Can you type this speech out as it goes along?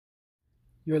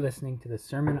You're listening to the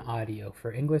sermon audio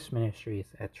for English ministries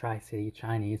at Tri-City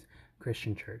Chinese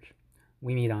Christian Church.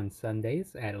 We meet on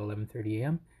Sundays at 11:30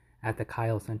 a.m. at the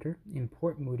Kyle Center in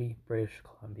Port Moody, British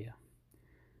Columbia.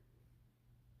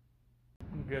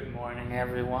 Good morning,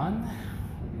 everyone.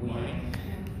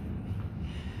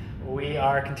 We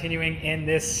are continuing in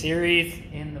this series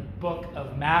in the book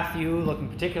of Matthew, looking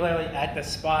particularly at the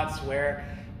spots where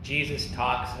Jesus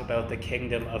talks about the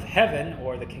kingdom of heaven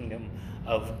or the kingdom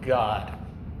of God.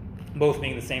 Both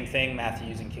meaning the same thing, Matthew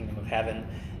using kingdom of heaven,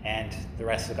 and the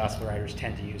rest of the gospel writers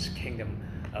tend to use kingdom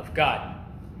of God.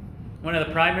 One of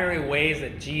the primary ways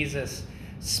that Jesus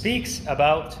speaks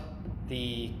about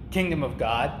the kingdom of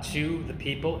God to the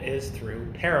people is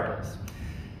through parables.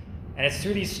 And it's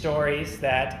through these stories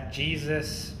that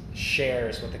Jesus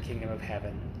shares what the kingdom of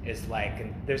heaven is like.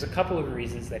 And there's a couple of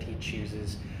reasons that he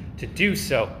chooses to do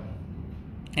so.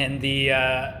 And the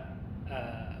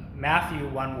Matthew,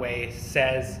 one way,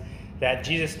 says that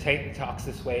Jesus talks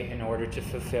this way in order to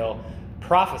fulfill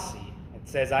prophecy. It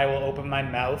says, I will open my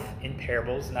mouth in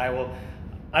parables, and I will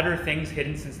utter things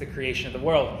hidden since the creation of the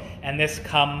world. And this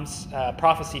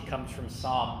prophecy comes from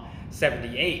Psalm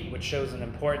 78, which shows an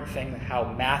important thing,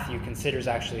 how Matthew considers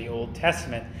actually the Old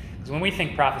Testament. Because when we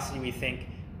think prophecy, we think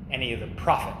any of the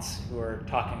prophets who are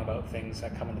talking about things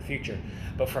that come in the future.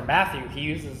 But for Matthew, he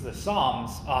uses the Psalms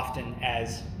often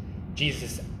as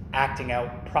Jesus acting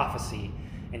out prophecy.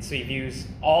 And so he views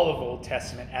all of the Old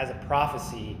Testament as a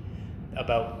prophecy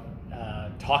about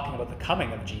talking about the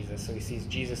coming of Jesus. So he sees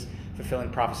Jesus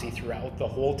fulfilling prophecy throughout the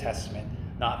whole Testament,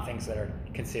 not things that are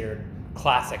considered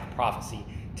classic prophecy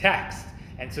text.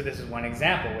 And so this is one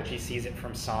example, which he sees it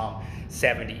from Psalm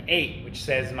 78, which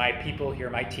says, My people hear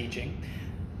my teaching.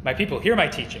 My people hear my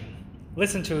teaching.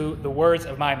 Listen to the words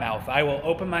of my mouth. I will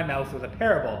open my mouth with a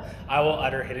parable. I will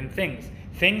utter hidden things,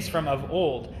 things from of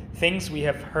old, things we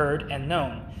have heard and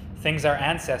known, things our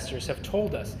ancestors have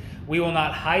told us. We will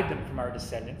not hide them from our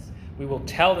descendants. We will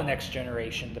tell the next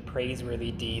generation the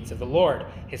praiseworthy deeds of the Lord,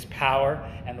 his power,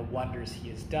 and the wonders he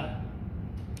has done.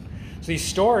 So these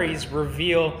stories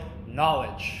reveal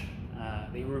knowledge.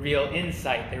 They reveal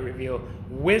insight. They reveal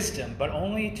wisdom, but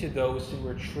only to those who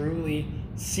are truly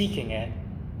seeking it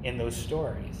in those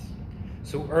stories.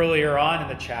 So earlier on in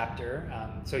the chapter,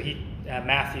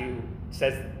 Matthew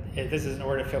says this is in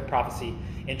order to fulfill prophecy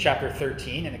in chapter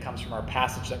 13, and it comes from our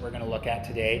passage that we're going to look at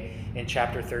today in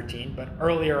chapter 13. But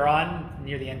earlier on,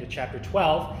 near the end of chapter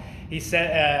 12, he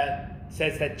says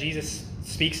that Jesus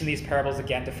speaks in these parables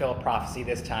again to fill a prophecy,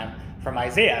 this time from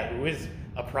Isaiah, who is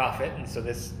a prophet, and so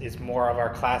this is more of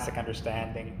our classic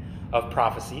understanding of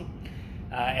prophecy.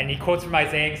 And he quotes from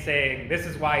Isaiah saying, This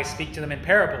is why I speak to them in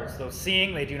parables. Though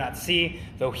seeing, they do not see.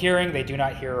 Though hearing, they do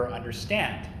not hear or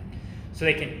understand. So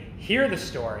they can hear the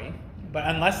story, but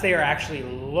unless they are actually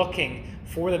looking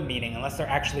for the meaning, unless they're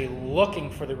actually looking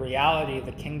for the reality of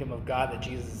the kingdom of God that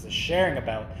Jesus is sharing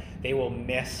about, they will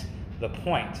miss the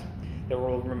point. They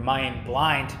will remain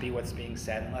blind to be what's being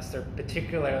said unless they're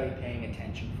particularly paying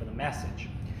attention for the message.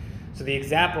 So the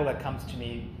example that comes to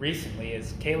me recently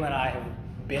is Kayla and I have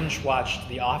binge-watched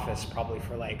The Office probably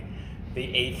for like the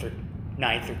 8th or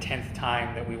 9th or 10th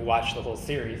time that we watched the whole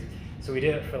series. So we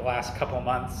did it for the last couple of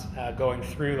months, going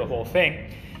through the whole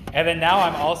thing. And then now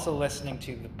I'm also listening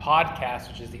to the podcast,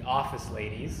 which is The Office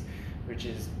Ladies, which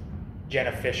is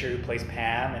Jenna Fisher, who plays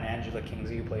Pam, and Angela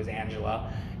Kingsley, who plays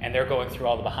Angela. And they're going through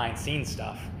all the behind-scenes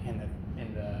stuff in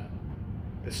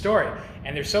the story.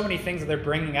 And there's so many things that they're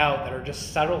bringing out that are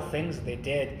just subtle things that they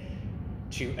did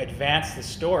to advance the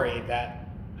story that,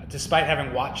 despite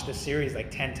having watched the series like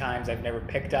 10 times, I've never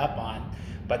picked up on.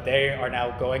 But they are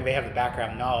now they have the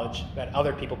background knowledge that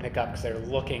other people pick up because they're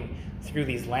looking through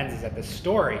these lenses at the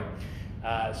story.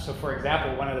 So for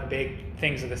example, one of the big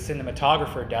things that the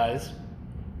cinematographer does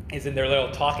is in their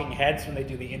little talking heads when they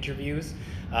do the interviews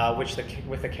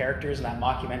with the characters in that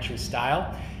mockumentary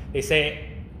style, they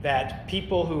say that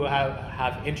people who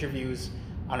have interviews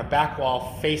on a back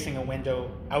wall facing a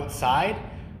window outside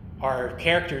are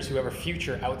characters who have a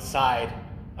future outside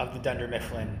of the Dunder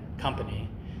Mifflin company.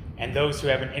 And those who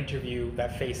have an interview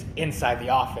that face inside the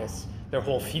office, their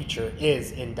whole future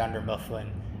is in Dunder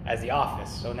Mifflin as the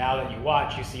office. So now that you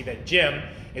watch, you see that Jim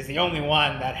is the only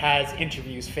one that has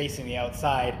interviews facing the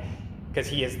outside because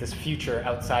he is this future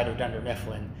outside of Dunder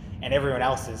Mifflin, and everyone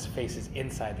else's faces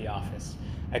inside the office,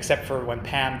 except for when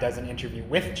Pam does an interview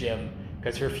with Jim,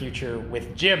 because her future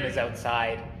with Jim is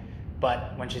outside,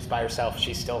 but when she's by herself,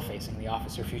 she's still facing the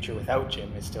office. Her future without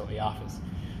Jim is still the office.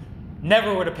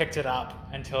 never would have picked it up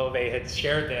until they had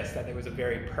shared this, that it was a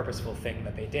very purposeful thing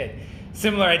that they did.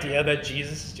 Similar idea that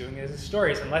Jesus is doing in his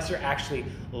stories. Unless you're actually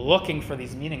looking for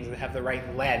these meanings and have the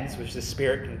right lens, which the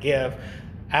Spirit can give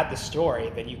at the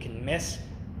story, then you can miss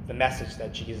the message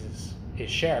that Jesus is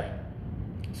sharing.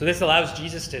 So this allows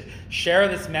Jesus to share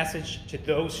this message to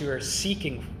those who are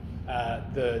seeking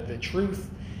the truth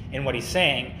in what he's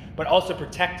saying, but also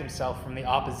protect himself from the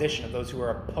opposition of those who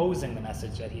are opposing the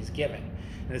message that he's giving.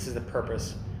 And this is the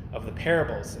purpose of the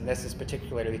parables. And this is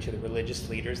particularly to the religious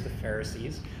leaders, the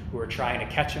Pharisees, who are trying to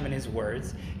catch him in his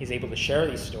words. He's able to share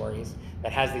these stories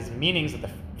that has these meanings that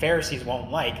the Pharisees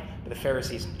won't like, but the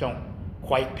Pharisees don't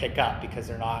quite pick up because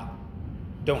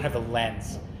don't have the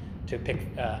lens to pick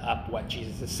up what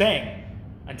Jesus is saying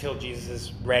until Jesus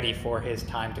is ready for his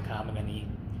time to come, and then he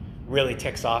really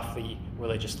ticks off the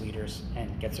religious leaders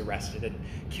and gets arrested and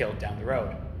killed down the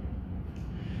road.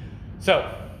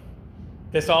 So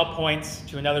this all points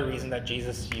to another reason that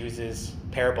Jesus uses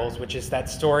parables, which is that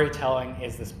storytelling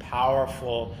is this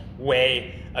powerful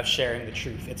way of sharing the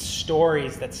truth. It's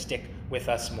stories that stick with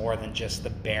us more than just the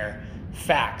bare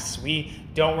facts. We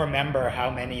don't remember how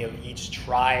many of each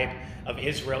tribe of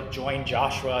Israel joined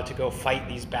Joshua to go fight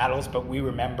these battles, but we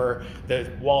remember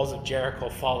the walls of Jericho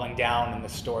falling down and the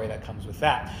story that comes with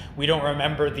that. We don't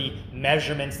remember the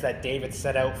measurements that David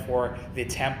set out for the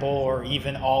temple or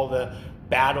even all the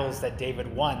battles that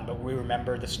David won, but we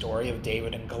remember the story of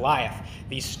David and Goliath.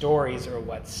 These stories are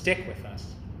what stick with us.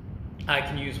 I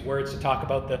can use words to talk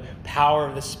about the power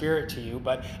of the Spirit to you,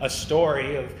 but a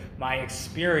story of my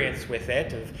experience with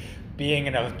it, of being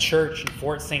in a church in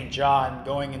Fort St. John,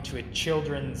 going into a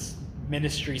children's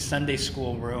ministry Sunday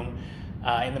school room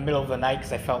in the middle of the night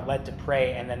because I felt led to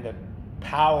pray, and then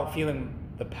feeling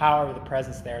the power of the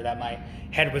presence there, that my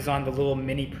head was on the little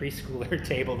mini preschooler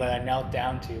table that I knelt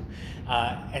down to,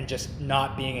 and just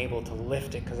not being able to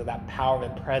lift it because of that power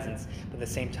of the presence, but at the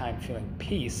same time feeling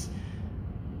peace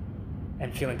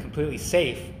and feeling completely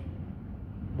safe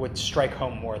would strike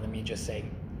home more than me just saying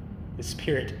the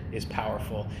Spirit is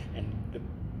powerful and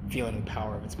feeling the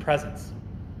power of its presence.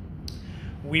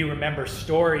 We remember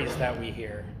stories that we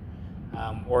hear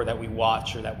or that we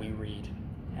watch or that we read,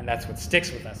 and that's what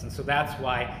sticks with us. And so that's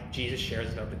why Jesus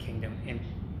shares about the kingdom in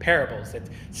parables. It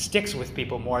sticks with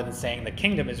people more than saying the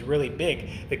kingdom is really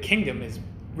big, the kingdom is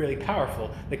really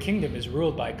powerful, the kingdom is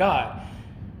ruled by God.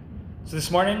 So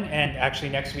this morning, and actually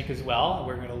next week as well,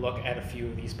 we're going to look at a few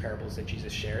of these parables that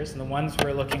Jesus shares. And the ones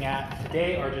we're looking at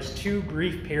today are just two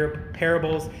brief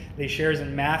parables that he shares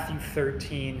in Matthew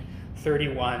 13,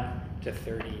 31 to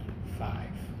 35.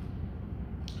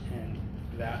 And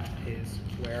that is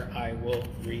where I will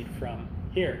read from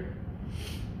here.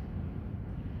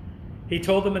 He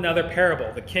told them another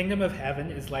parable. The kingdom of heaven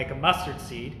is like a mustard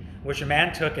seed, which a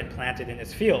man took and planted in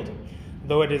his field.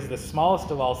 Though it is the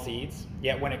smallest of all seeds,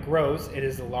 yet when it grows, it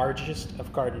is the largest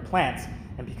of garden plants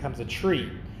and becomes a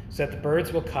tree, so that the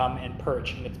birds will come and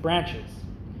perch in its branches.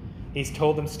 He's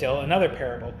told them still another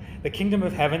parable. The kingdom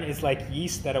of heaven is like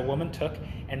yeast that a woman took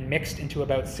and mixed into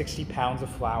about 60 pounds of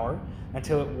flour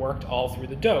until it worked all through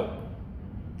the dough.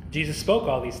 Jesus spoke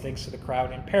all these things to the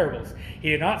crowd in parables. He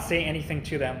did not say anything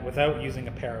to them without using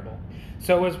a parable.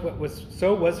 So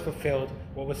was fulfilled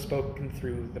what was spoken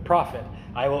through the prophet.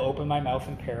 I will open my mouth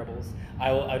in parables.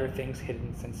 I will utter things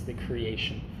hidden since the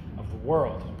creation of the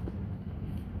world.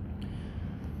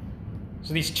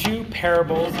 So these two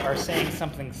parables are saying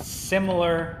something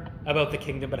similar about the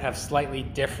kingdom, but have slightly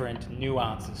different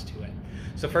nuances to it.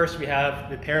 So first we have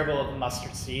the parable of the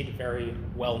mustard seed, a very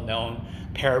well-known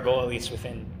parable, at least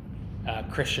within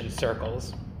Christian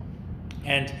circles.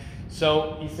 And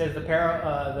so he says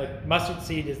the mustard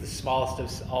seed is the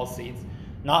smallest of all seeds.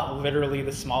 Not literally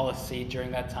the smallest seed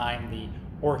during that time. The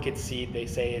orchid seed, they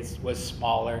say, was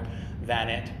smaller than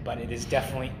it, but it is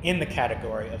definitely in the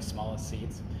category of smallest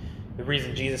seeds. The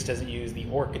reason Jesus doesn't use the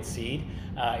orchid seed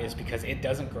is because it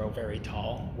doesn't grow very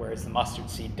tall, whereas the mustard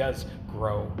seed does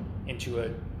grow into a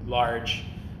large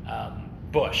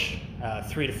bush,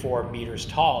 3 to 4 meters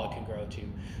tall it can grow to.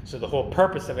 So the whole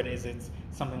purpose of it is it's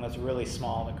something that's really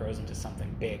small that grows into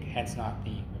something big, hence not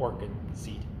the orchid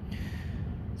seed.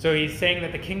 So he's saying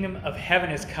that the kingdom of heaven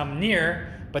has come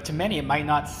near, but to many it might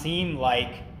not seem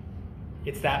like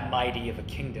it's that mighty of a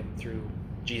kingdom through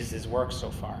Jesus' work so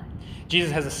far.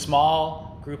 Jesus has a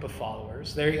small group of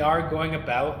followers. They are going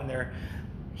about and they're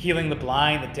healing the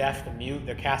blind, the deaf, the mute.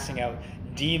 They're casting out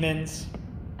demons.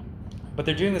 But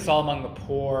they're doing this all among the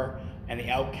poor and the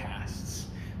outcasts,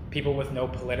 people with no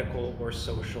political or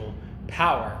social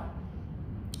power.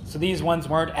 So these ones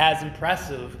weren't as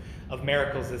impressive of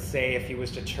miracles is, say, if he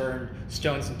was to turn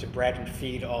stones into bread and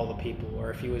feed all the people,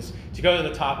 or if he was to go to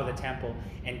the top of the temple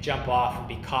and jump off and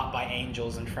be caught by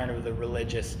angels in front of the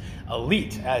religious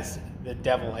elite, as the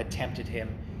devil had tempted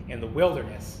him in the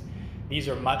wilderness. These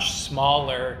are much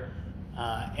smaller,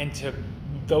 and to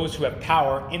those who have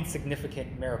power,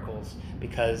 insignificant miracles,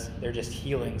 because they're just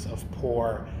healings of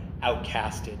poor,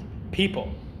 outcasted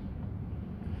people.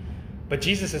 But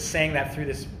Jesus is saying that through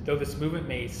this, though this movement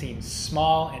may seem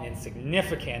small and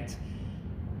insignificant,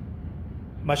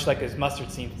 much like his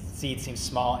mustard seed seems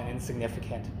small and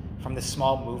insignificant, from this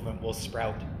small movement will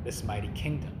sprout this mighty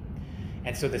kingdom.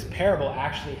 And so this parable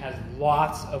actually has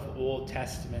lots of Old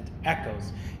Testament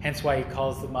echoes. Hence why he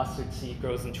calls the mustard seed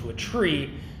grows into a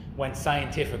tree, when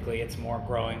scientifically it's more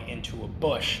growing into a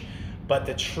bush. But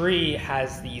the tree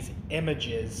has these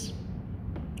images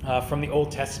from the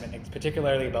Old Testament,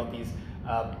 particularly about these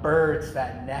birds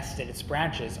that nest in its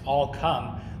branches, all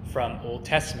come from Old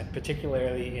Testament,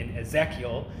 particularly in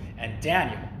Ezekiel and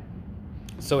Daniel.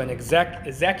 So in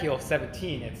Ezekiel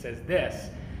 17, it says this: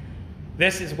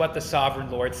 "This is what the sovereign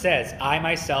Lord says. I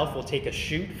myself will take a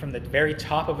shoot from the very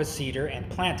top of a cedar and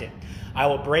plant it. I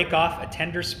will break off a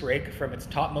tender sprig from its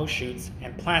topmost shoots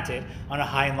and plant it on a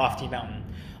high and lofty mountain.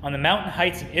 On the mountain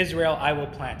heights of Israel I will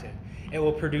plant it. It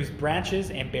will produce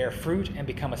branches and bear fruit and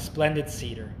become a splendid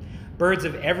cedar. Birds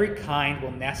of every kind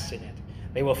will nest in it.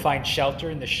 They will find shelter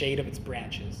in the shade of its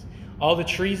branches. All the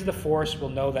trees of the forest will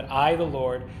know that I, the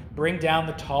Lord, bring down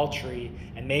the tall tree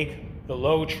and make the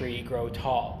low tree grow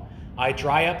tall. I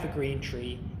dry up the green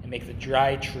tree and make the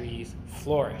dry trees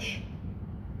flourish."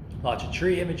 Lots of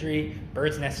tree imagery,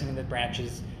 birds nesting in the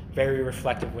branches, very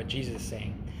reflective of what Jesus is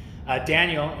saying.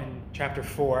 Daniel in chapter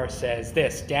 4 says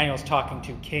this. Daniel's talking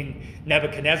to King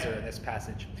Nebuchadnezzar in this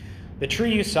passage. "The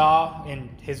tree you saw in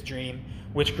his dream,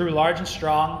 which grew large and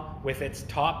strong, with its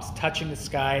tops touching the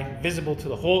sky, visible to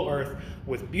the whole earth,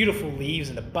 with beautiful leaves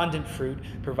and abundant fruit,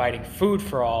 providing food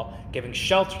for all, giving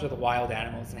shelter to the wild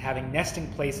animals, and having nesting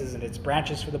places in its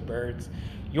branches for the birds.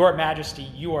 Your Majesty,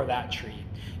 you are that tree.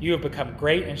 You have become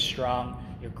great and strong.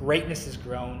 Your greatness has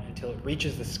grown until it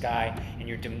reaches the sky, and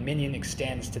your dominion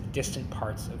extends to the distant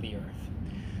parts of the earth."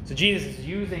 So Jesus is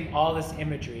using all this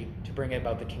imagery to bring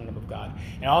about the kingdom of God.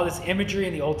 And all this imagery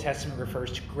in the Old Testament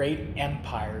refers to great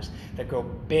empires that grow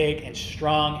big and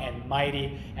strong and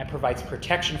mighty and provides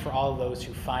protection for all of those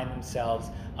who find themselves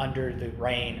under the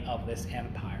reign of this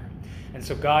empire. And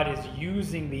so God is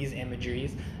using these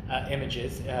images.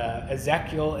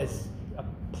 Ezekiel is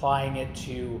applying it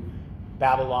to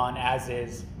Babylon, as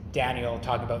is Daniel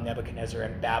talking about Nebuchadnezzar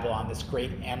and Babylon, this great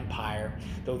empire.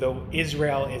 Though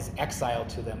Israel is exiled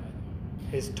to them,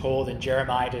 is told in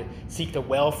Jeremiah to seek the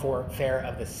welfare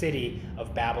of the city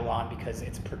of Babylon because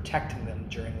it's protecting them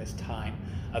during this time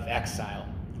of exile,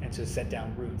 and to set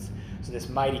down roots. So this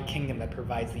mighty kingdom that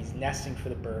provides these nesting for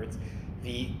the birds,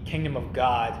 the kingdom of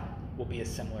God will be a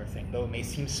similar thing. Though it may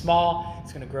seem small,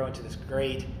 it's going to grow into this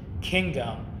great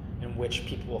kingdom in which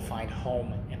people will find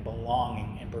home and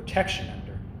belonging and protection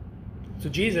under. So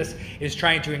Jesus is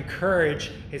trying to encourage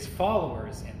his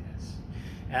followers in this.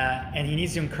 And he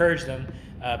needs to encourage them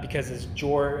because, as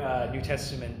New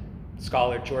Testament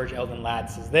scholar George Eldon Ladd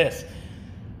says this: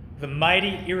 "The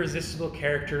mighty, irresistible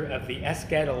character of the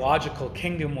eschatological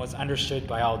kingdom was understood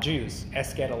by all Jews."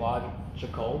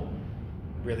 Eschatological,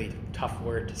 really tough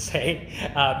word to say,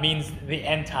 means the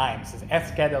end times.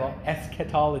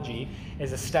 Eschatology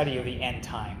is a study of the end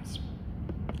times.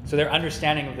 So their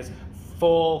understanding of this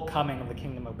full coming of the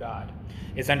kingdom of God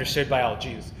is understood by all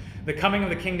Jews. The coming of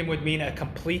the kingdom would mean a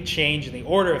complete change in the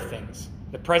order of things.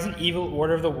 The present evil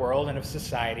order of the world and of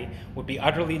society would be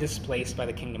utterly displaced by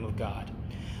the kingdom of God.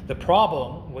 The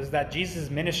problem was that Jesus'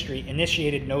 ministry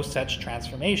initiated no such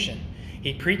transformation.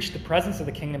 He preached the presence of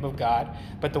the kingdom of God,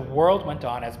 but the world went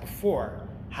on as before.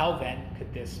 How then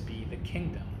could this be the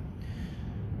kingdom?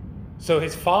 So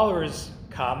his followers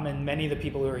come, and many of the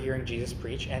people who are hearing Jesus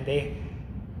preach, and they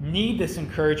need this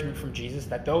encouragement from Jesus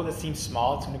that though this seems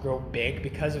small, it's going to grow big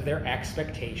because of their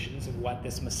expectations of what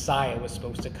this Messiah was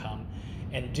supposed to come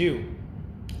and do.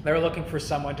 They're looking for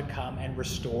someone to come and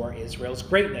restore Israel's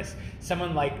greatness.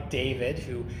 Someone like David,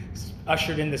 who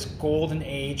ushered in this golden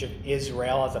age of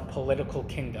Israel as a political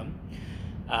kingdom.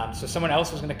 So someone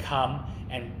else was going to come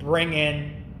and bring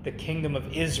in the kingdom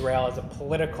of Israel as a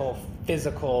political,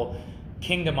 physical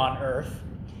kingdom on earth,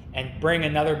 and bring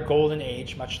another golden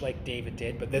age, much like David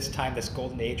did, but this time this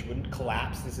golden age wouldn't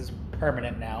collapse. This is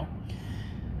permanent now.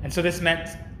 And so this meant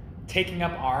taking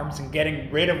up arms and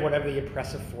getting rid of whatever the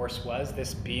oppressive force was,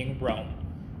 this being Rome.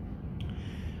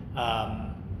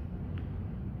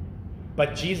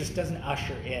 But Jesus doesn't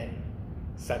usher in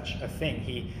such a thing.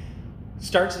 He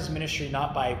starts his ministry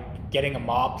not by getting a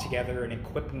mob together and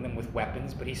equipping them with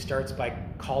weapons, but he starts by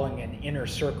calling an inner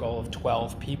circle of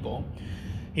 12 people.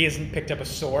 He hasn't picked up a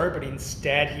sword, but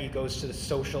instead he goes to the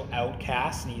social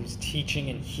outcasts and he's teaching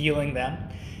and healing them.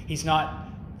 He's not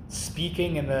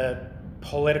speaking in the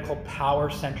political power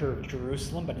center of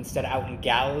Jerusalem, but instead out in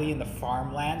Galilee in the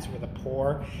farmlands where the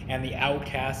poor and the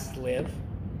outcasts live.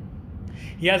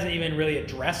 He hasn't even really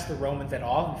addressed the Romans at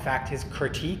all. In fact, his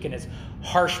critique and his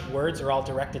harsh words are all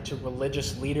directed to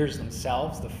religious leaders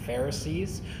themselves, the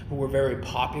Pharisees, who were very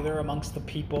popular amongst the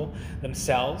people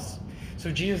themselves.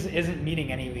 So Jesus isn't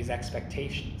meeting any of these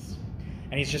expectations.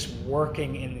 And he's just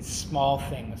working in these small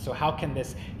things. So how can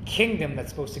this kingdom that's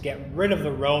supposed to get rid of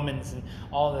the Romans and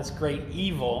all this great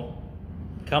evil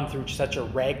come through such a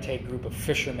ragtag group of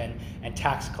fishermen and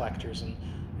tax collectors and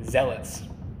zealots?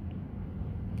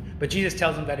 But Jesus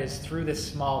tells them that it is through this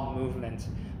small movement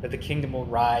that the kingdom will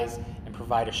rise and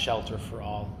provide a shelter for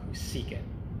all who seek it.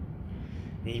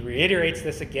 And he reiterates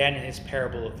this again in his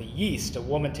parable of the yeast. A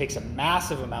woman takes a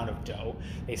massive amount of dough.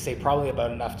 They say probably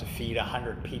about enough to feed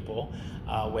 100 people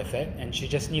with it. And she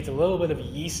just needs a little bit of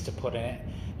yeast to put in it.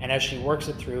 And as she works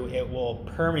it through, it will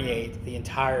permeate the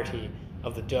entirety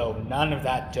of the dough. None of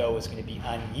that dough is going to be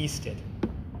unyeasted.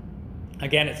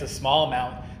 Again, it's a small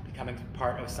amount becoming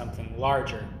part of something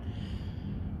larger.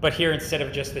 But here, instead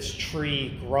of just this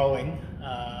tree growing,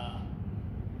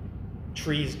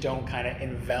 trees don't kind of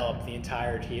envelop the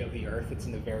entirety of the earth. It's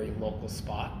in a very local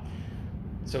spot.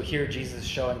 So here Jesus is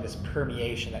showing this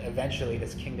permeation that eventually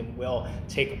this kingdom will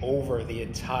take over the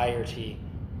entirety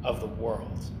of the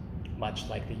world, much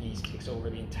like the yeast takes over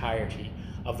the entirety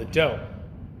of the dough.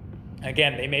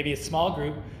 Again, they may be a small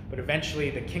group, but eventually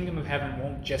the kingdom of heaven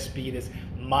won't just be this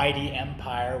mighty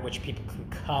empire which people can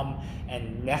come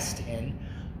and nest in,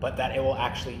 but that it will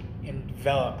actually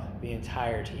envelop the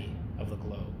entirety of the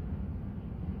globe.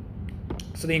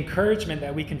 So the encouragement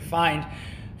that we can find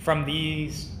from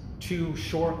these two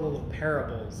short little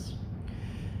parables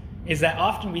is that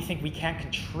often we think we can't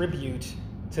contribute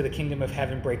to the kingdom of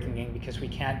heaven breaking in because we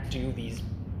can't do these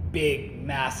big,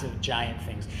 massive, giant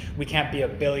things. We can't be a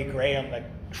Billy Graham that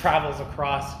travels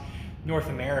across North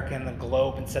America and the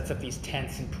globe and sets up these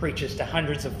tents and preaches to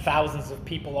hundreds of thousands of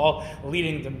people, all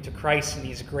leading them to Christ in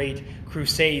these great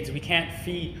crusades. We can't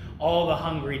feed all the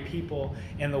hungry people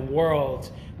in the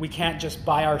world. We can't just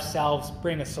by ourselves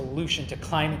bring a solution to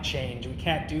climate change. We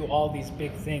can't do all these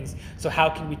big things. So how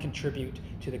can we contribute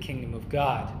to the kingdom of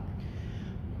God?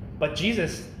 But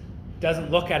Jesus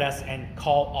doesn't look at us and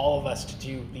call all of us to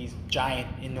do these giant,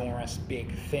 enormous,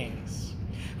 big things.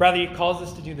 Rather, he calls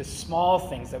us to do the small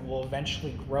things that will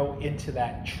eventually grow into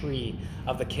that tree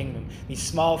of the kingdom. These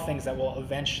small things that will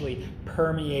eventually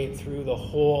permeate through the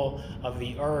whole of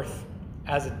the earth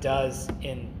as it does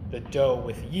in the dough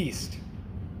with yeast.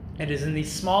 It is in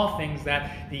these small things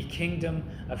that the kingdom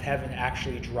of heaven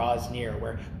actually draws near,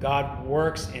 where God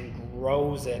works and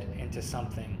grows it into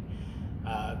something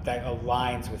that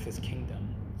aligns with his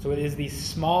kingdom. So it is these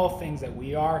small things that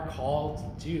we are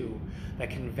called to do that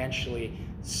can eventually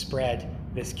spread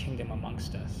this kingdom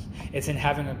amongst us. It's in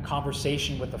having a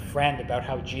conversation with a friend about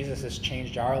how Jesus has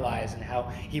changed our lives and how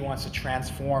he wants to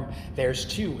transform theirs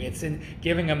too. It's in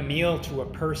giving a meal to a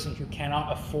person who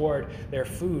cannot afford their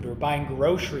food, or buying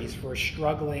groceries for a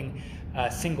struggling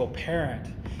single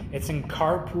parent. It's in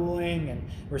carpooling and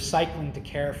recycling to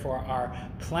care for our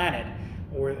planet,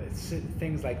 or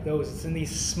things like those. It's in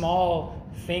these small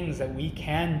things that we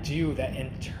can do that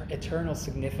eternal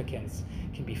significance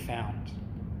can be found.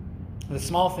 The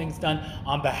small things done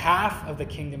on behalf of the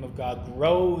kingdom of God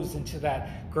grows into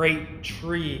that great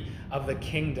tree of the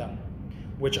kingdom,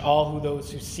 which all those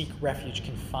who seek refuge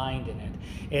can find in it.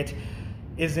 It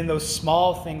is in those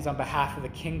small things on behalf of the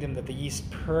kingdom that the yeast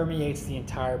permeates the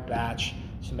entire batch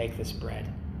to make this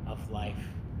bread of life.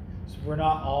 So we're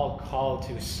not all called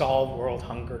to solve world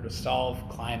hunger, to solve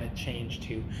climate change,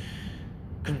 to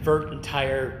convert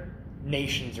entire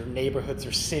nations or neighborhoods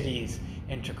or cities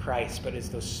into Christ, but it's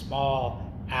those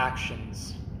small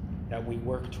actions that we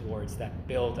work towards that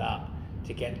build up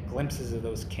to get glimpses of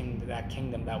that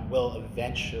kingdom that will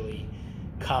eventually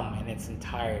come in its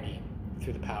entirety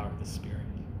through the power of the Spirit.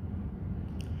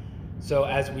 So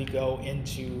as we go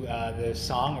into the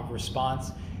song of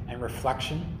response and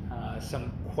reflection,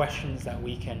 some questions that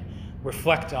we can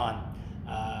reflect on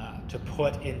to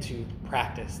put into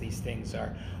practice these things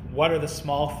are: what are the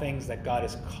small things that God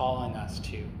is calling us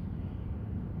to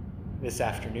this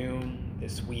afternoon,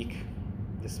 this week,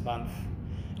 this month?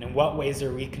 And in what ways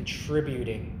are we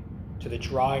contributing to the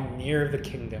drawing near of the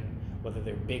kingdom, whether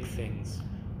they're big things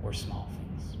or small things?